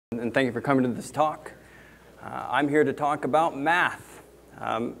and thank you for coming to this talk. I'm here to talk about math.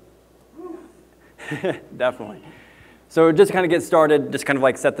 Definitely. So just to kind of get started, just kind of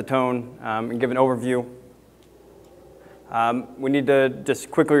like set the tone and give an overview. We need to just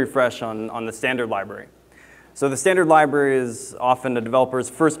quickly refresh on the standard library. So the standard library is often a developer's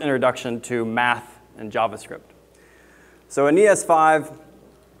first introduction to math and JavaScript. So in ES5,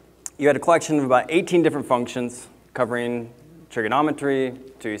 you had a collection of about 18 different functions covering trigonometry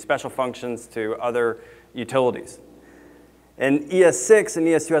to special functions to other utilities. In ES6 and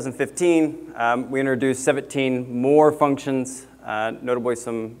ES 2015, we introduced 17 more functions, notably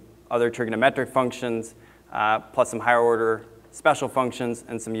some other trigonometric functions, plus some higher order special functions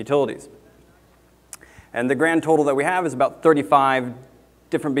and some utilities. And the grand total that we have is about 35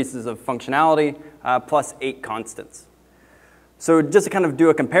 different pieces of functionality, plus 8 constants. So just to kind of do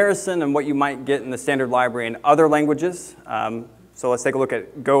a comparison on what you might get in the standard library in other languages, so let's take a look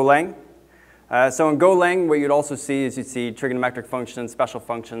at Golang. So in Golang, what you'd also see is you'd see trigonometric functions, special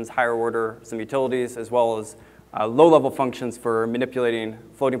functions, higher order, some utilities, as well as low-level functions for manipulating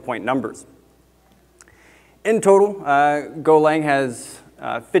floating point numbers. In total, Golang has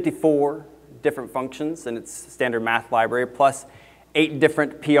 54 different functions in its standard math library, plus 8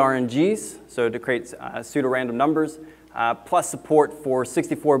 different PRNGs, so to create pseudo-random numbers, plus support for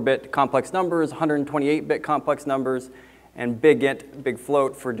 64-bit complex numbers, 128-bit complex numbers, and big int, big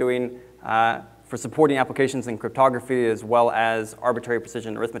float for doing for supporting applications in cryptography as well as arbitrary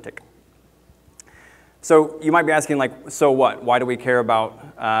precision arithmetic. So you might be asking, like, so what? Why do we care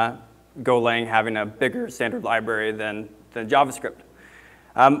about Golang having a bigger standard library than JavaScript?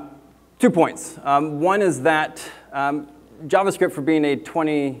 2 points. One is that JavaScript, for being a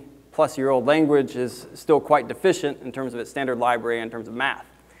 20-plus-year-old language, is still quite deficient in terms of its standard library in terms of math.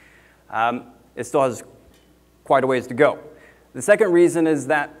 It still has quite a ways to go. The second reason is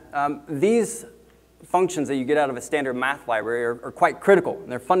that these functions that you get out of a standard math library are quite critical.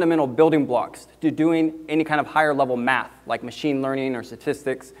 They're fundamental building blocks to doing any kind of higher level math, like machine learning or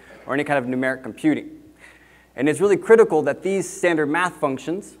statistics or any kind of numeric computing. And it's really critical that these standard math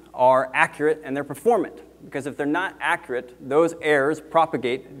functions are accurate and they're performant, because if they're not accurate, those errors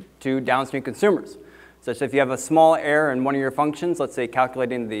propagate to downstream consumers. Such that if you have a small error in one of your functions, let's say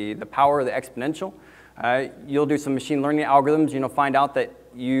calculating the power of the exponential, you'll do some machine learning algorithms, you'll find out that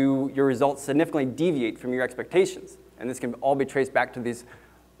your results significantly deviate from your expectations. And this can all be traced back to these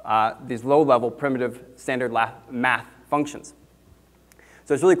low-level primitive standard math functions.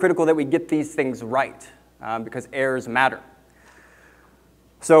 So it's really critical that we get these things right, because errors matter.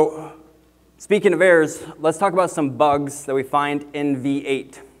 So speaking of errors, let's talk about some bugs that we find in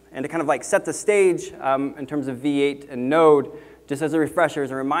V8. And to kind of like set the stage in terms of V8 and Node, just as a refresher,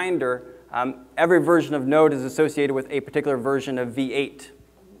 as a reminder, every version of Node is associated with a particular version of V8.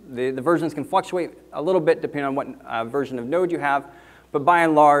 The versions can fluctuate a little bit depending on what version of Node you have, but by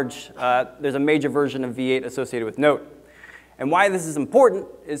and large, there's a major version of V8 associated with Node. And why this is important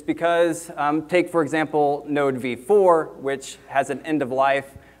is because, take for example, Node v4, which has an end of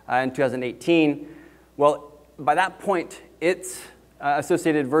life in 2018. Well, by that point, its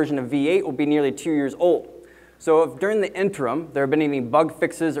associated version of V8 will be nearly 2 years old. So if during the interim there have been any bug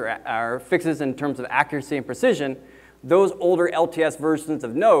fixes or fixes in terms of accuracy and precision, those older LTS versions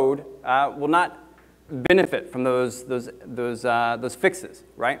of Node will not benefit from those fixes,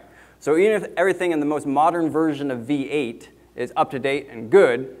 right? So even if everything in the most modern version of V8 is up to date and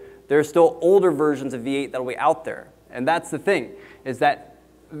good, there are still older versions of V8 that will be out there. And that's the thing, is that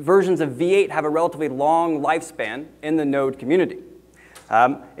versions of V8 have a relatively long lifespan in the Node community.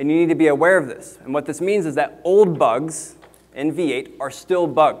 And you need to be aware of this. And what this means is that old bugs in V8 are still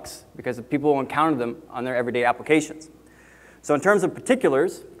bugs, because people will encounter them on their everyday applications. So in terms of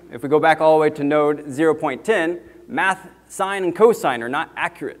particulars, if we go back all the way to Node 0.10, math sine and cosine are not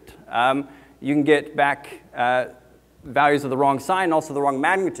accurate. You can get back values of the wrong sign and also the wrong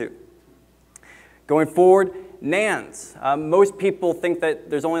magnitude. Going forward, nans. Most people think that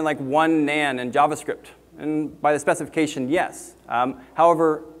there's only like one nan in JavaScript. And by the specification, yes.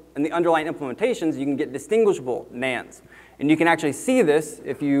 However, in the underlying implementations, you can get distinguishable nans. And you can actually see this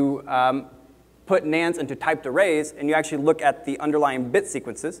if you put nans into typed arrays and you actually look at the underlying bit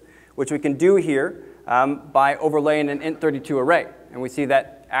sequences, which we can do here by overlaying an int32 array. And we see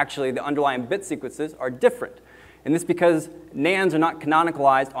that actually the underlying bit sequences are different. And this is because nans are not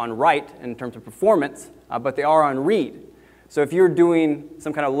canonicalized on write in terms of performance, but they are on read. So if you're doing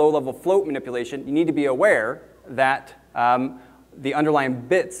some kind of low-level float manipulation, you need to be aware that the underlying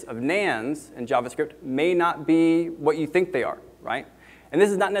bits of nans in JavaScript may not be what you think they are, right? And this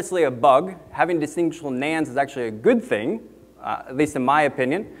is not necessarily a bug. Having distinguishable nans is actually a good thing, at least in my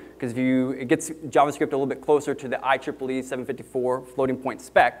opinion, because it gets JavaScript a little bit closer to the IEEE 754 floating point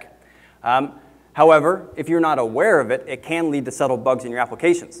spec. However, if you're not aware of it, it can lead to subtle bugs in your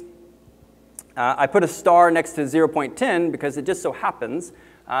applications. I put a star next to 0.10 because it just so happens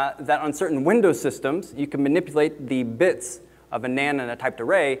that on certain Windows systems, you can manipulate the bits of a nan and a typed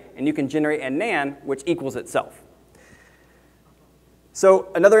array, and you can generate a nan which equals itself.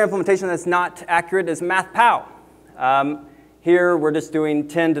 So another implementation that's not accurate is MathPow. Here we're just doing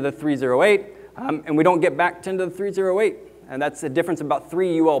 10 to the 308, and we don't get back 10 to the 308. And that's a difference of about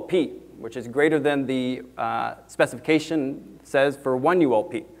 3 ULP, which is greater than the specification says for 1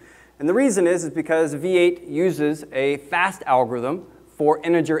 ULP. And the reason is because V8 uses a fast algorithm for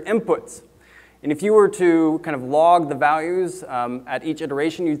integer inputs. And if you were to kind of log the values at each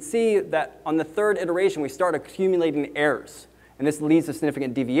iteration, you'd see that on the 3rd iteration, we start accumulating errors. And this leads to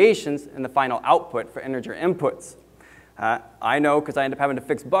significant deviations in the final output for integer inputs. I know because I end up having to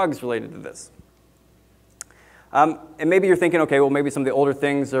fix bugs related to this. And maybe you're thinking, okay, well, maybe some of the older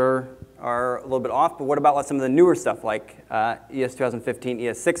things are a little bit off, but what about some of the newer stuff like ES 2015,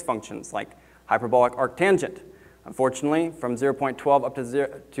 ES6 functions, like hyperbolic arctangent? Unfortunately, from 0.12 up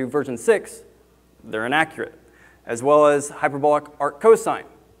to version 6, they're inaccurate, as well as hyperbolic arc cosine,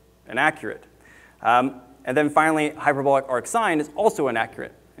 inaccurate. And then finally, hyperbolic arc sine is also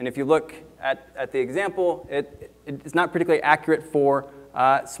inaccurate. And if you look at the example, it's not particularly accurate for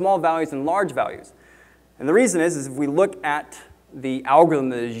small values and large values. And the reason is if we look at the algorithm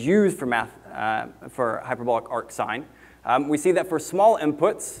that is used for math for hyperbolic arc sine, we see that for small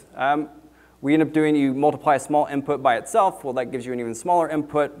inputs, we end up doing, you multiply a small input by itself, well, that gives you an even smaller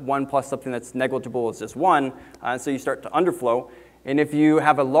input. 1 plus something that's negligible is just 1, so you start to underflow. And if you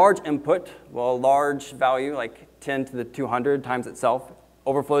have a large input, well, a large value, like 10 to the 200 times itself,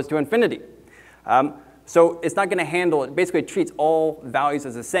 overflows to infinity. So it's not going to handle, it basically treats all values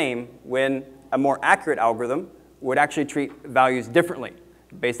as the same when a more accurate algorithm would actually treat values differently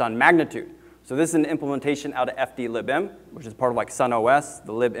based on magnitude. So this is an implementation out of FDlibm, which is part of like SunOS,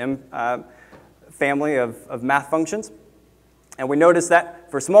 the libm family of math functions. And we notice that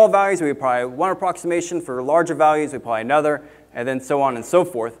for small values, we apply one approximation. For larger values, we apply another, and then so on and so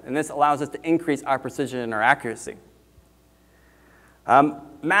forth. And this allows us to increase our precision and our accuracy.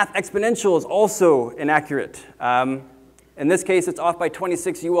 Math exponential is also inaccurate. In this case, it's off by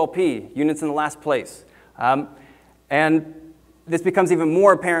 26 ULP, units in the last place. And this becomes even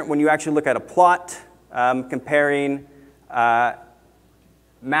more apparent when you actually look at a plot comparing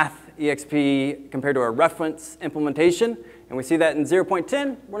math EXP compared to a reference implementation. And we see that in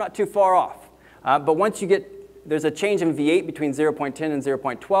 0.10, we're not too far off. But once you get, there's a change in V8 between 0.10 and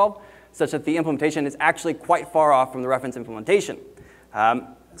 0.12, such that the implementation is actually quite far off from the reference implementation.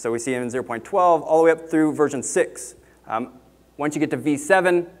 So we see it in 0.12 all the way up through version 6. Once you get to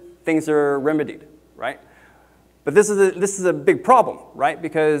V7, things are remedied, right? But this is a big problem, right?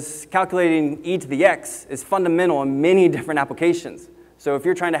 Because calculating e to the x is fundamental in many different applications. So if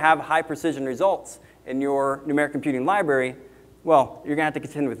you're trying to have high precision results in your numeric computing library, well, you're going to have to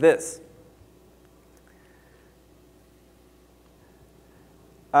contend with this.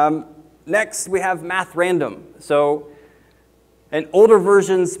 Next, we have math random. So in older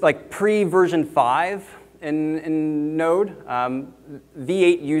versions, like pre-version 5 in Node,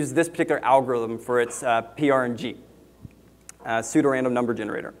 V8 used this particular algorithm for its PRNG, pseudo-random number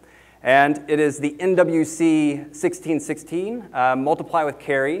generator. And it is the NWC 1616, multiply with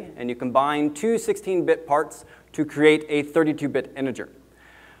carry, and you combine two 16-bit parts to create a 32-bit integer.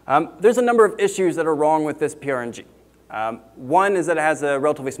 There's a number of issues that are wrong with this PRNG. One is that it has a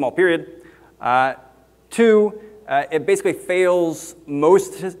relatively small period. Two, it basically fails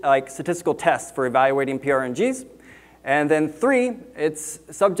most statistical tests for evaluating PRNGs. And then three, it's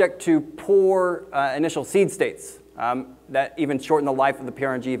subject to poor initial seed states that even shorten the life of the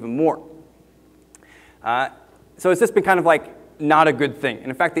PRNG even more. So it's just been kind of like not a good thing. And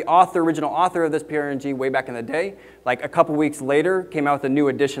in fact, the original author of this PRNG way back in the day, like a couple weeks later, came out with a new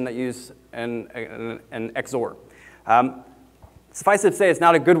edition that used an XOR. Suffice it to say, it's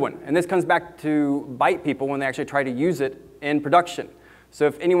not a good one. And this comes back to bite people when they actually try to use it in production. So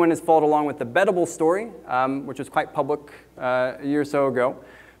if anyone has followed along with the Bettable story, which was quite public a year or so ago,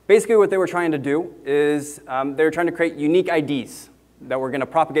 basically what they were trying to do is they were trying to create unique IDs that were going to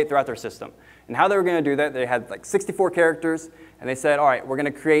propagate throughout their system. And how they were going to do that, they had like 64 characters, and they said, all right, we're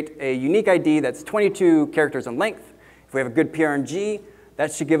going to create a unique ID that's 22 characters in length. If we have a good PRNG,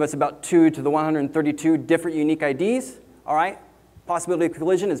 that should give us about 2 to the 132 different unique IDs. All right, possibility of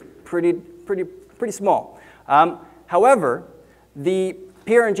collision is pretty small. However, the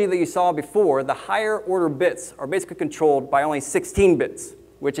PRNG that you saw before, the higher order bits are basically controlled by only 16 bits.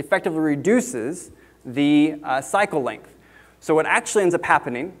 which effectively reduces the cycle length. So what actually ends up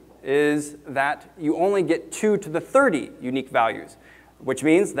happening is that you only get 2 to the 30 unique values, which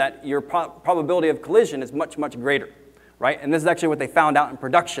means that your probability of collision is much, much greater, right? And this is actually what they found out in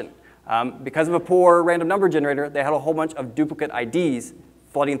production. Because of a poor random number generator, they had a whole bunch of duplicate IDs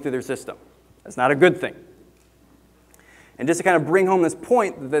flooding through their system. That's not a good thing. And just to kind of bring home this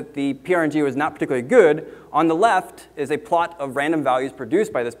point that the PRNG was not particularly good, on the left is a plot of random values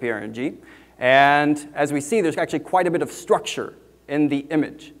produced by this PRNG. And as we see, there's actually quite a bit of structure in the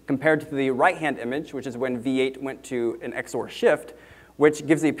image compared to the right-hand image, which is when V8 went to an XOR shift, which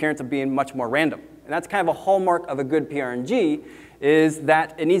gives the appearance of being much more random. And that's kind of a hallmark of a good PRNG, is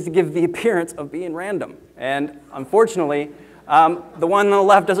that it needs to give the appearance of being random. And unfortunately, the one on the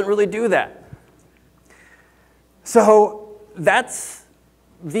left doesn't really do that. So that's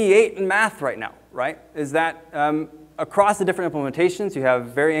V8 in math right now, right? Is that across the different implementations, you have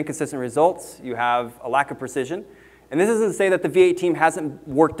very inconsistent results. You have a lack of precision. And this isn't to say that the V8 team hasn't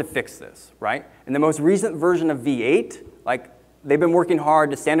worked to fix this, right? In the most recent version of V8, like, they've been working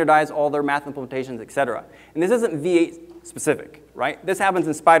hard to standardize all their math implementations, et cetera. And this isn't V8 specific, right? This happens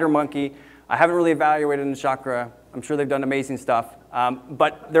in SpiderMonkey. I haven't really evaluated in Chakra. I'm sure they've done amazing stuff.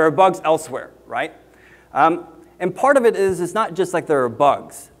 But there are bugs elsewhere, right? And part of it is it's not just like there are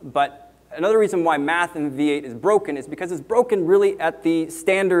bugs, but another reason why math in V8 is broken is because it's broken really at the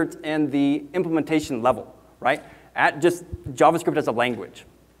standards and the implementation level, right? At just JavaScript as a language.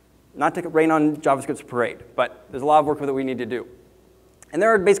 Not to rain on JavaScript's parade, but there's a lot of work that we need to do. And there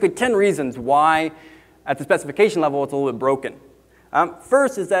are basically 10 reasons why, at the specification level, it's a little bit broken.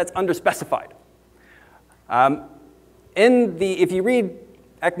 First is that it's underspecified. If you read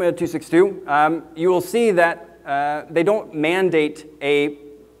ECMA 262, you will see that they don't mandate a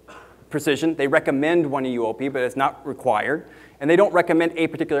precision. They recommend one UOP, but it's not required. And they don't recommend a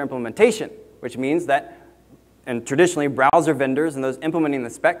particular implementation, which means that, and traditionally, browser vendors and those implementing the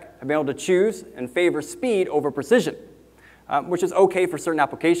spec have been able to choose and favor speed over precision, which is OK for certain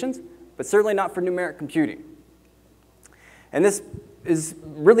applications, but certainly not for numeric computing. And this is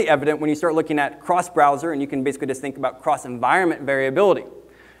really evident when you start looking at cross-browser, and you can basically just think about cross-environment variability,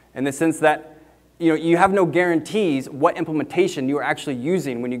 in the sense that you have no guarantees what implementation you are actually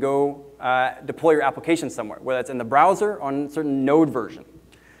using when you go deploy your application somewhere, whether it's in the browser or on a certain Node version.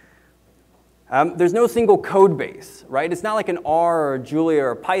 There's no single code base, right? It's not like an R or a Julia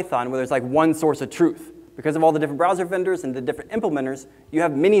or a Python where there's like one source of truth. Because of all the different browser vendors and the different implementers, you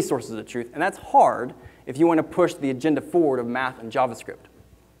have many sources of truth. And that's hard if you want to push the agenda forward of math and JavaScript.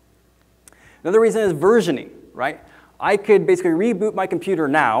 Another reason is versioning, right? I could basically reboot my computer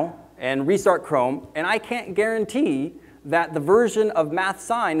now and restart Chrome, and I can't guarantee that the version of math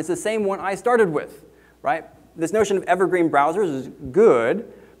sign is the same one I started with, right? This notion of evergreen browsers is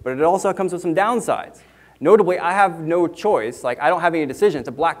good, but it also comes with some downsides. Notably, I have no choice. Like, I don't have any decision. It's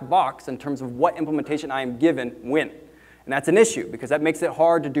a black box in terms of what implementation I am given when. And that's an issue, because that makes it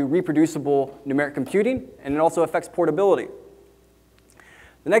hard to do reproducible numeric computing, and it also affects portability.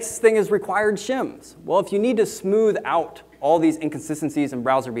 The next thing is required shims. Well, if you need to smooth out all these inconsistencies in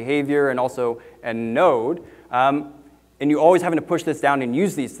browser behavior and also in Node, and you always having to push this down and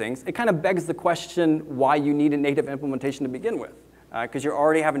use these things, it kind of begs the question why you need a native implementation to begin with, because you're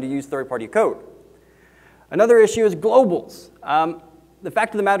already having to use third-party code. Another issue is globals. The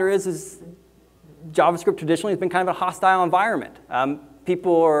fact of the matter is JavaScript traditionally has been kind of a hostile environment.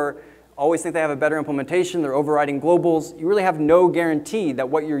 People always think they have a better implementation. They're overriding globals. You really have no guarantee that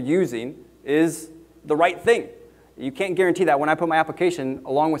what you're using is the right thing. You can't guarantee that when I put my application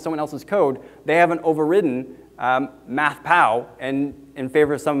along with someone else's code, they haven't overridden MathPow in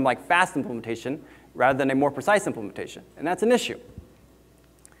favor of some like fast implementation rather than a more precise implementation. And that's an issue.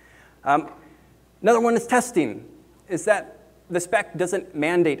 Another one is testing, is that the spec doesn't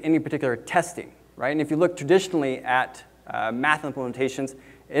mandate any particular testing, right? And if you look traditionally at math implementations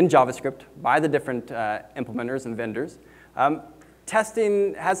in JavaScript by the different implementers and vendors,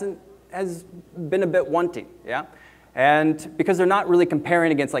 testing has been a bit wanting, yeah? And because they're not really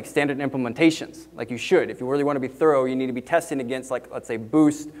comparing against like standard implementations, like you should. If you really want to be thorough, you need to be testing against like, let's say,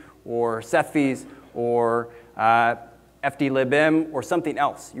 Boost or Cephis or FDLibM or something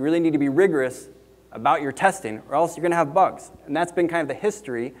else. You really need to be rigorous about your testing, or else you're going to have bugs. And that's been kind of the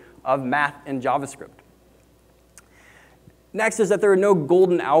history of math in JavaScript. Next is that there are no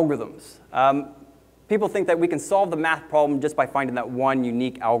golden algorithms. People think that we can solve the math problem just by finding that one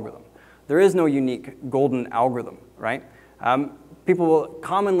unique algorithm. There is no unique golden algorithm, right? People will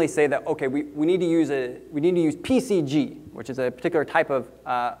commonly say that, okay, we need to use PCG, which is a particular type of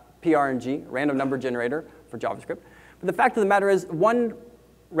PRNG, random number generator for JavaScript. But the fact of the matter is, one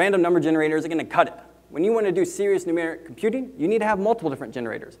random number generators are going to cut it. When you want to do serious numeric computing, you need to have multiple different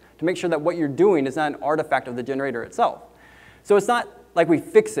generators to make sure that what you're doing is not an artifact of the generator itself. So it's not like we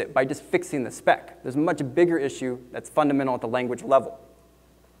fix it by just fixing the spec. There's a much bigger issue that's fundamental at the language level.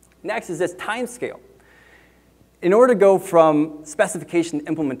 Next is this time scale. In order to go from specification to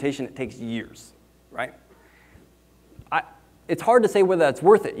implementation, it takes years, right? It's hard to say whether that's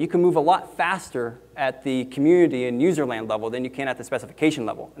worth it. You can move a lot faster at the community and user land level than you can at the specification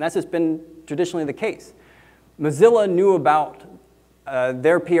level. And that's just been traditionally the case. Mozilla knew about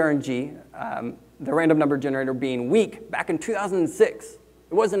their PRNG, the random number generator, being weak back in 2006. It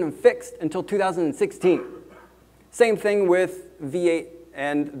wasn't even fixed until 2016. Same thing with V8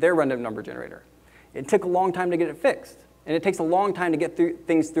 and their random number generator. It took a long time to get it fixed. And it takes a long time to get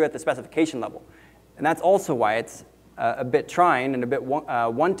things through at the specification level. And that's also why it's a bit trying and a bit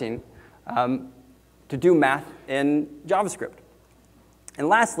wanting to do math in JavaScript. And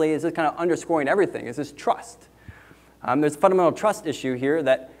lastly, is this kind of underscoring everything, is this trust. There's a fundamental trust issue here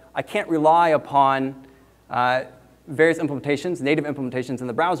that I can't rely upon various implementations, native implementations in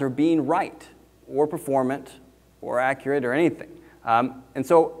the browser being right or performant or accurate or anything. And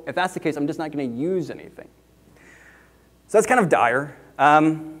so if that's the case, I'm just not going to use anything. So that's kind of dire.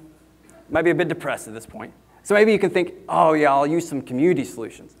 Might be a bit depressed at this point. So maybe you can think, oh yeah, I'll use some community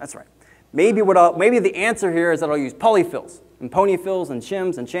solutions. That's right. Maybe the answer here is that I'll use polyfills and ponyfills and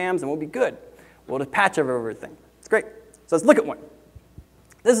shims and shams, and we'll be good. We'll just patch over everything. It's great. So let's look at one.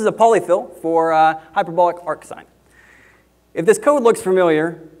 This is a polyfill for hyperbolic arc sine. If this code looks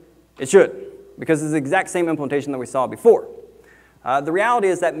familiar, it should, because it's the exact same implementation that we saw before. The reality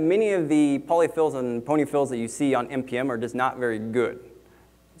is that many of the polyfills and ponyfills that you see on NPM are just not very good.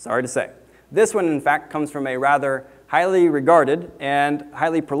 Sorry to say. This one, in fact, comes from a rather highly regarded and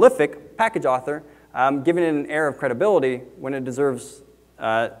highly prolific package author, giving it an air of credibility when it deserves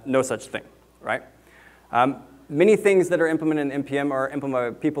no such thing, right? Many things that are implemented in NPM are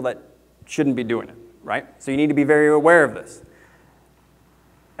implemented by people that shouldn't be doing it, right? So you need to be very aware of this.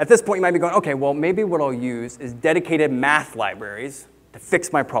 At this point, you might be going, okay, well, maybe what I'll use is dedicated math libraries to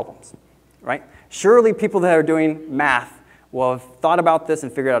fix my problems, right? Surely people that are doing math will have thought about this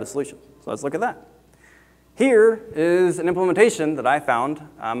and figured out a solution. So let's look at that. Here is an implementation that I found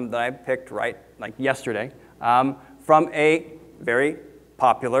that I picked right like yesterday from a very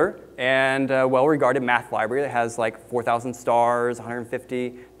popular and well-regarded math library that has like 4,000 stars,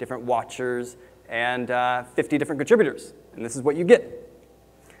 150 different watchers, and 50 different contributors. And this is what you get.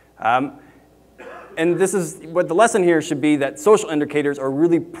 And this is what the lesson here should be, that social indicators are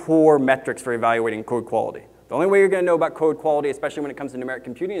really poor metrics for evaluating code quality. The only way you're going to know about code quality, especially when it comes to numeric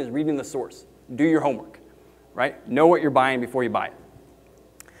computing, is reading the source. Do your homework, right? Know what you're buying before you buy it.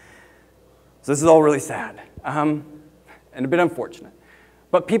 So this is all really sad and a bit unfortunate.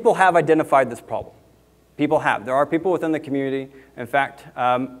 But people have identified this problem. People have. There are people within the community. In fact,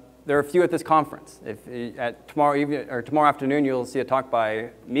 there are a few at this conference. Tomorrow afternoon, you'll see a talk by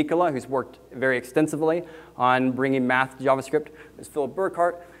Mikola, who's worked very extensively on bringing math to JavaScript. There's Philip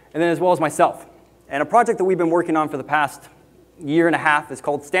Burkhart, and then as well as myself. And a project that we've been working on for the past year and a half is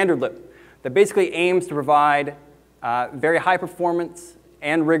called StandardLib, that basically aims to provide very high performance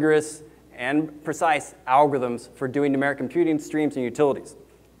and rigorous and precise algorithms for doing numeric computing, streams, and utilities.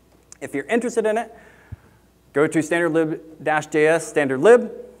 If you're interested in it, go to standardlib-js,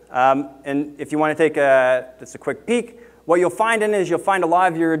 standardlib. And if you want to take just a quick peek, what you'll find in it is you'll find a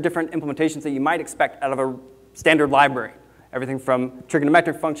lot of your different implementations that you might expect out of a standard library. Everything from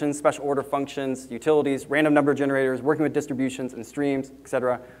trigonometric functions, special order functions, utilities, random number generators, working with distributions and streams, et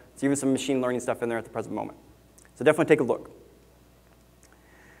cetera. There's even some machine learning stuff in there at the present moment. So definitely take a look.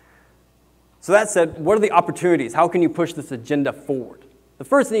 So that said, what are the opportunities? How can you push this agenda forward? The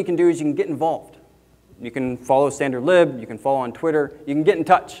first thing you can do is you can get involved. You can follow StandardLib, you can follow on Twitter, you can get in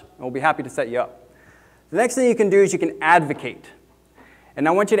touch, and we'll be happy to set you up. The next thing you can do is you can advocate. And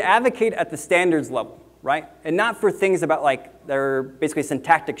I want you to advocate at the standards level, right? And not for things about like, they're basically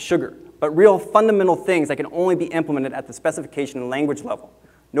syntactic sugar, but real fundamental things that can only be implemented at the specification and language level.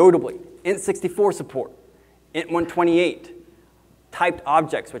 Notably, int64 support, int128, typed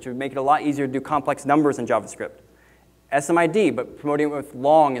objects, which would make it a lot easier to do complex numbers in JavaScript. SMID, but promoting it with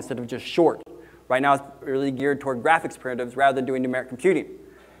long instead of just short. Right now, it's really geared toward graphics primitives rather than doing numeric computing.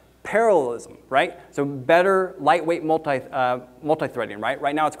 Parallelism, right? So better lightweight multi-threading, right?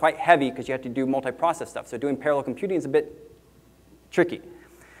 Right now, it's quite heavy because you have to do multi-process stuff. So doing parallel computing is a bit tricky.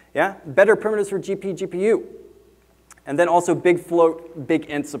 Yeah? Better primitives for GPU. And then also big float, big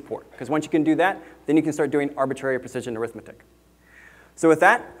int support. Because once you can do that, then you can start doing arbitrary precision arithmetic. So with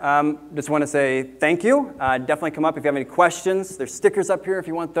that, just want to say thank you. Definitely come up if you have any questions. There's stickers up here if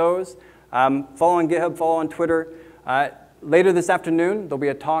you want those. Follow on GitHub, follow on Twitter. Later this afternoon, there'll be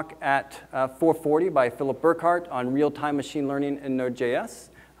a talk at 4:40 by Philip Burkhart on real-time machine learning in Node.js.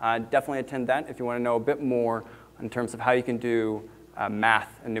 Definitely attend that if you want to know a bit more in terms of how you can do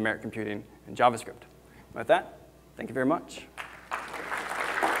math and numeric computing in JavaScript. With that, thank you very much.